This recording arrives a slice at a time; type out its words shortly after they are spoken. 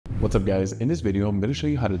What's up guys, in this video I'm going to show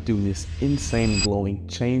you how to do this insane glowing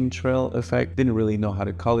chain trail effect. Didn't really know how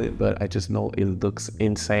to call it, but I just know it looks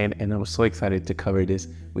insane and I'm so excited to cover this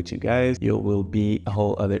with you guys. You will be a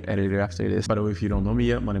whole other editor after this. By the way, if you don't know me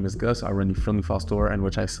yet, my name is Gus. I run the Friendly File store in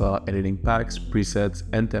which I sell editing packs, presets,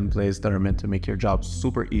 and templates that are meant to make your job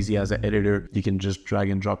super easy as an editor. You can just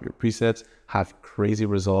drag and drop your presets, have crazy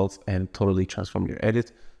results, and totally transform your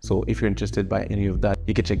edit. So if you're interested by any of that,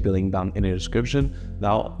 you can check the link down in the description.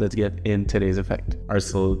 Now let's get in today's effect. All right,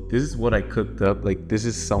 so this is what I cooked up. Like, this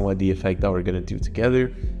is somewhat the effect that we're gonna do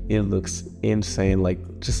together. It looks insane. Like,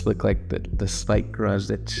 just look like the spike grunge,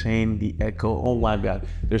 the chain, the echo. Oh my God,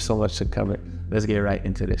 there's so much to cover. Let's get right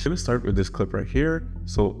into this. I'm gonna start with this clip right here.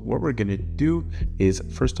 So what we're gonna do is,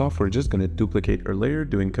 first off, we're just gonna duplicate our layer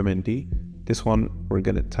doing Command D. This one, we're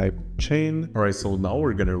gonna type chain. All right, so now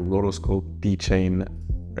we're gonna rotoscope the chain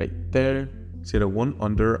right there. See the one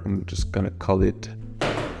under, I'm just gonna call it.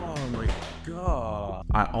 Oh my God,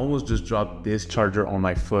 I almost just dropped this charger on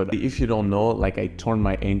my foot. If you don't know, like, I torn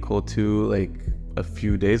my ankle too like a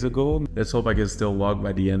few days ago. Let's hope I can still walk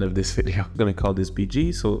by the end of this video. I'm gonna call this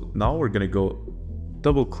BG. So now we're gonna go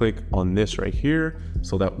double click on this right here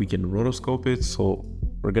so that we can rotoscope it. So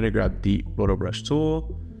we're gonna grab the roto brush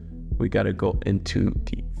tool. We gotta go into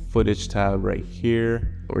the footage tab right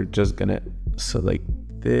here. We're just gonna select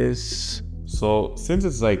this. So since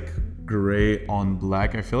it's like gray on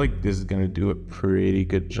black, I feel like this is gonna do a pretty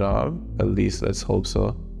good job. At least let's hope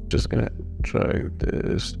so. Just gonna drag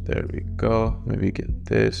this. There we go. Maybe get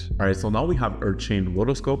this. All right, so now we have our chain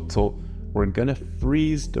rotoscope. So we're gonna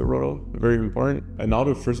freeze the roto, very important. And now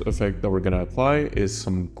the first effect that we're gonna apply is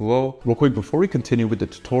some glow. Real quick, before we continue with the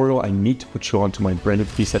tutorial, I need to put you onto my brand new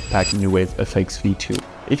preset pack, New Wave FX V2.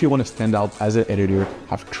 If you want to stand out as an editor,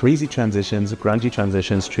 have crazy transitions, grungy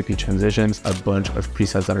transitions, trippy transitions, a bunch of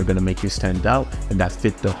presets that are going to make you stand out and that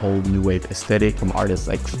fit the whole new wave aesthetic from artists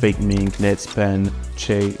like Fake Mink, Netspan,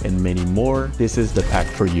 Che, and many more, this is the pack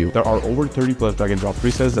for you. There are over 30 plus drag and drop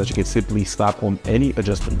presets that you can simply slap on any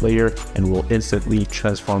adjustment layer and will instantly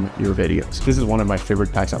transform your videos. This is one of my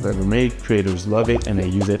favorite packs I've ever made. Creators love it and I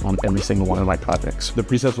use it on every single one of my projects. The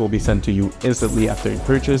presets will be sent to you instantly after you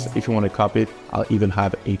purchase. If you want to copy it, I'll even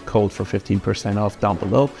have a code for 15% off down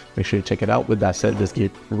below. Make sure you check it out. With that said, let's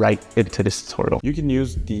get right into this tutorial. You can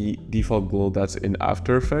use the default glow that's in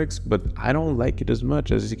After Effects, but I don't like it as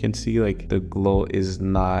much. As you can see, like, the glow is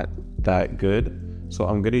not that good. So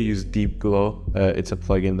I'm gonna use Deep Glow. It's a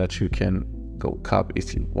plugin that you can go copy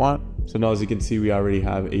if you want. So now, as you can see, we already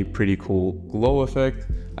have a pretty cool glow effect.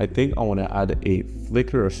 I think I want to add a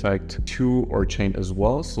flicker effect to our chain as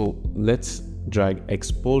well. So let's drag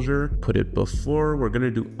exposure, put it before. We're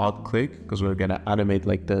gonna do alt click because we're gonna animate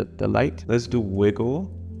like the light. Let's do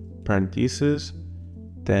wiggle, parentheses,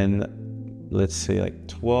 then let's say like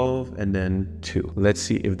 12 and then 2. Let's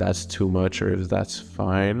see if that's too much or if that's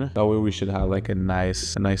fine. That way we should have like a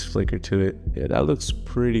nice flicker to it. Yeah, that looks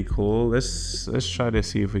pretty cool. Let's try to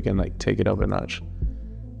see if we can like take it up a notch.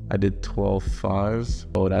 I did 12.5.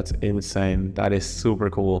 Oh, that's insane. That is super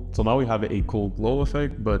cool. So now we have a cool glow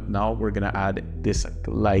effect, but now we're gonna add this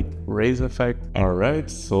light raise effect. All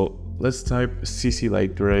right, so let's type CC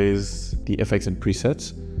light raise, the effects and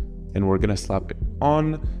presets, and we're gonna slap it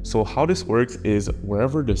on. So how this works is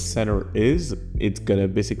wherever the center is, it's gonna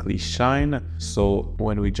basically shine. So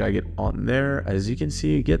when we drag it on there, as you can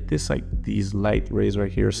see, you get this like these light rays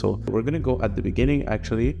right here. So we're gonna go at the beginning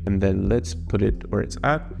actually, and then let's put it where it's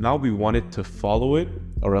at. Now we want it to follow it,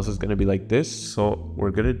 or else it's gonna be like this. So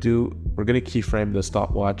we're gonna keyframe the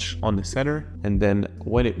stopwatch on the center, and then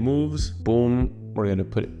when it moves, boom, we're gonna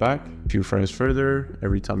put it back a few frames further.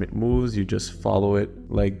 Every time it moves, you just follow it.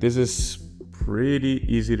 Like, this is pretty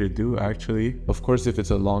easy to do actually. Of course, if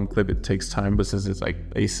it's a long clip, it takes time, but since it's like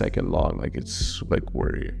a second long, like, it's like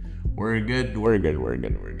we're good.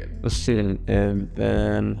 Let's see. And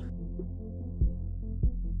then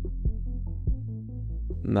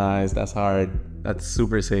nice, that's hard. That's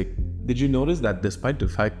super sick. Did you notice that despite the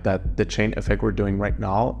fact that the chain effect we're doing right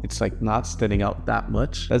now, it's like not standing out that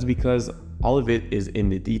much? That's because all of it is in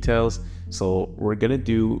the details. So we're gonna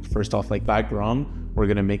do, first off, like background, we're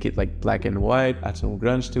gonna make it like black and white, add some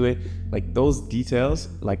grunge to it. Like those details,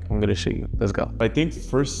 like I'm gonna show you. Let's go. I think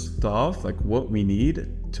first off, like what we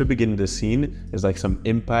need to begin the scene is like some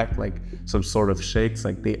impact, like some sort of shakes.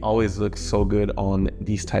 Like they always look so good on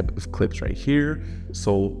these type of clips right here.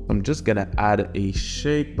 So I'm just gonna add a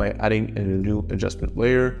shake by adding a new adjustment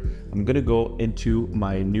layer. I'm gonna go into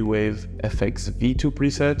my New Wave FX V2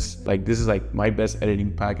 presets. Like this is like my best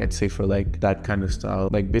editing pack, I'd say, for like that kind of style.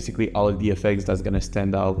 Like basically all of the effects that's gonna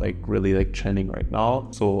stand out, like really like trending right now.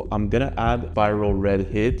 So I'm gonna add viral red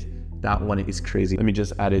hit. That one is crazy. Let me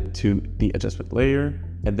just add it to the adjustment layer,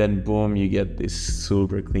 and then boom, you get this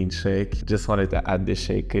super clean shake. Just wanted to add this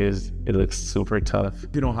shake because it looks super tough.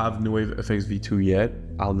 If you don't have New Wave FX V2 yet,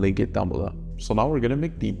 I'll link it down below. So now we're gonna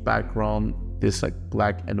make the background this like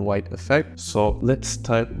black and white effect. So let's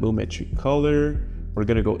type lumetri color. We're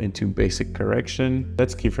gonna go into basic correction.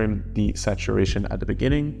 Let's keyframe the saturation at the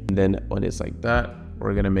beginning. And then when it's like that,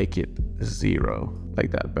 we're gonna make it 0, like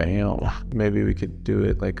that, bam. Maybe we could do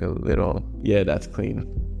it like a little, yeah, that's clean.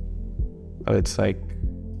 Oh, it's like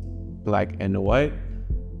black and white,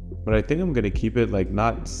 but I think I'm gonna keep it like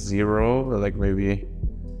not 0, or like maybe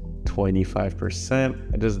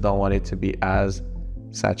 25%. I just don't want it to be as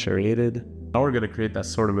saturated. Now we're gonna create that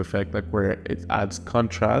sort of effect, like where it adds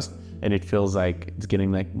contrast and it feels like it's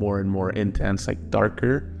getting like more and more intense, like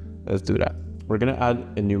darker. Let's do that. We're gonna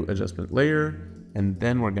add a new adjustment layer, and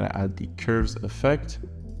then we're gonna add the curves effect.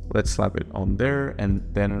 Let's slap it on there, and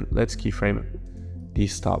then let's keyframe the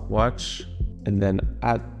stopwatch. And then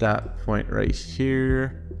at that point right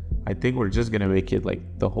here, I think we're just gonna make it like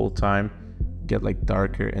the whole time get like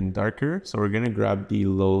darker and darker. So we're gonna grab the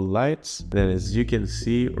low lights. Then as you can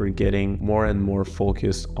see, we're getting more and more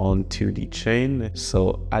focused onto the chain.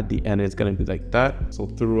 So at the end, it's gonna be like that. So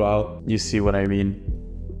throughout, you see what I mean?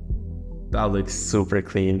 That looks super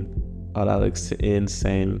clean. Oh, that looks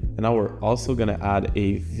insane. And now we're also gonna add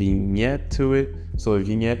a vignette to it. So a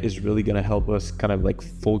vignette is really gonna help us kind of like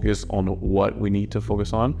focus on what we need to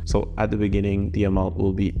focus on. So at the beginning, the amount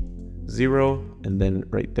will be 0, and then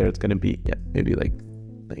right there it's gonna be, yeah, maybe like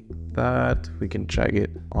that. We can drag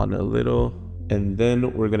it on a little, and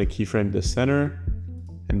then we're gonna keyframe the center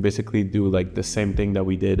and basically do like the same thing that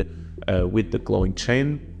we did with the glowing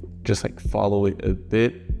chain. Just like follow it a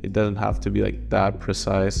bit. It doesn't have to be like that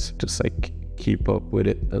precise, just like keep up with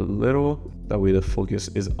it a little. That way the focus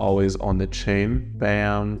is always on the chain.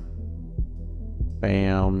 Bam,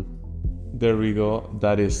 bam. There we go.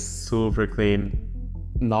 That is super clean.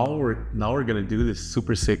 Now we're gonna do this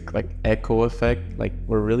super sick like echo effect. Like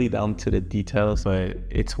we're really down to the details, but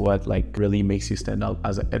it's what like really makes you stand out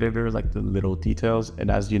as an editor, like the little details.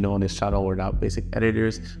 And as you know, on this channel, we're not basic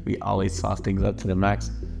editors. We always sauce things up to the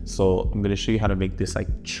max. So I'm gonna show you how to make this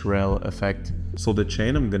like trail effect. So the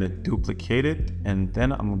chain, I'm gonna duplicate it, and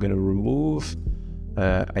then I'm gonna remove,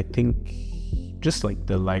 I think just like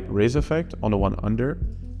the light rays effect on the one under.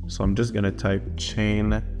 So I'm just gonna type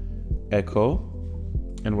chain echo,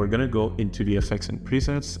 and we're gonna go into the effects and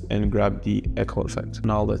presets and grab the echo effect.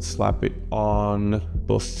 Now let's slap it on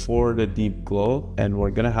before the deep glow, and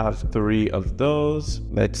we're gonna have 3 of those.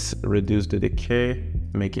 Let's reduce the decay,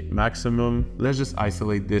 make it maximum. Let's just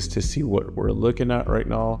isolate this to see what we're looking at right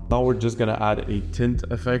now. Now we're just gonna add a tint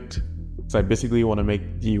effect. So I basically wanna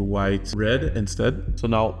make the white red instead. So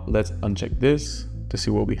now let's uncheck this to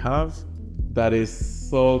see what we have. That is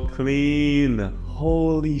so clean.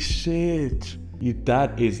 Holy shit.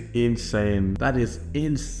 That is insane. That is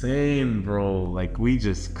insane, bro. Like we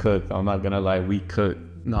just cooked. I'm not gonna lie, we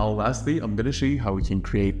cooked. Now lastly, I'm gonna show you how we can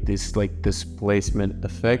create this like displacement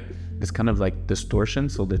effect. This kind of like distortion.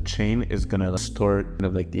 So the chain is gonna distort kind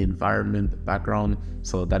of like the environment, the background.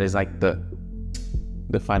 So that is like the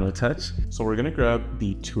final touch. So we're gonna grab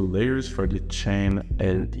the 2 layers for the chain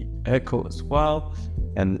and the echo as well.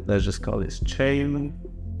 And let's just call this chain.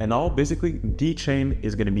 And now basically the chain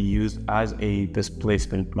is going to be used as a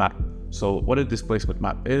displacement map. So what a displacement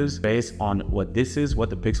map is, based on what this is, what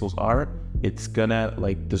the pixels are, it's gonna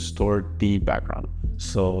like distort the background.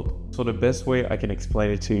 So the best way I can explain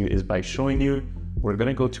it to you is by showing you. We're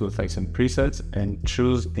gonna go to effects and presets and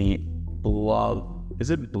choose the blob. Is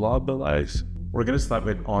it blobalize? We're gonna slap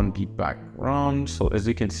it on the background. So as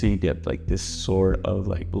you can see, get like this sort of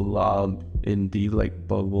like blob in the like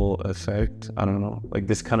bubble effect. I don't know, like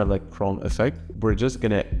this kind of like chrome effect. We're just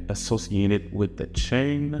gonna associate it with the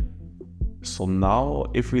chain. So now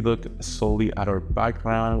if we look solely at our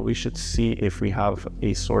background, we should see if we have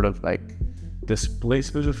a sort of like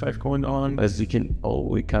displacement effect going on. As you can,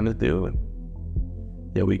 we kind of do.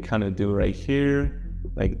 Yeah, we kind of do right here,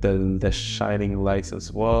 like the shining lights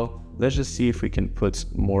as well. Let's just see if we can put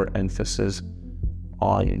more emphasis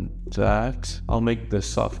on that. I'll make the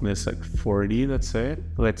softness like 40, let's say.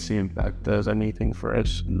 Let's see if that does anything for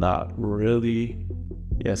us. Not really.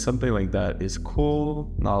 Yeah, something like that is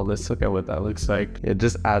cool. Now let's look at what that looks like. It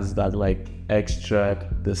just adds that like extra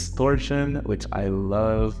distortion, which I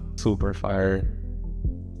love. Super fire.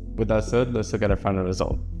 With that said, let's look at our final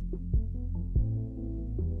result.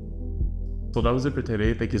 So that was it for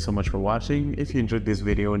today. Thank you so much for watching. If you enjoyed this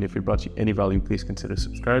video and if it brought you any value, please consider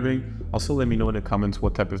subscribing. Also, let me know in the comments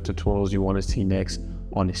what type of tutorials you want to see next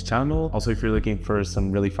on this channel. Also, if you're looking for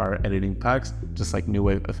some really fire editing packs, just like New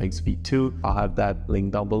Wave FX V2, I'll have that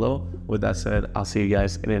link down below. With that said, I'll see you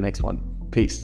guys in the next one. Peace.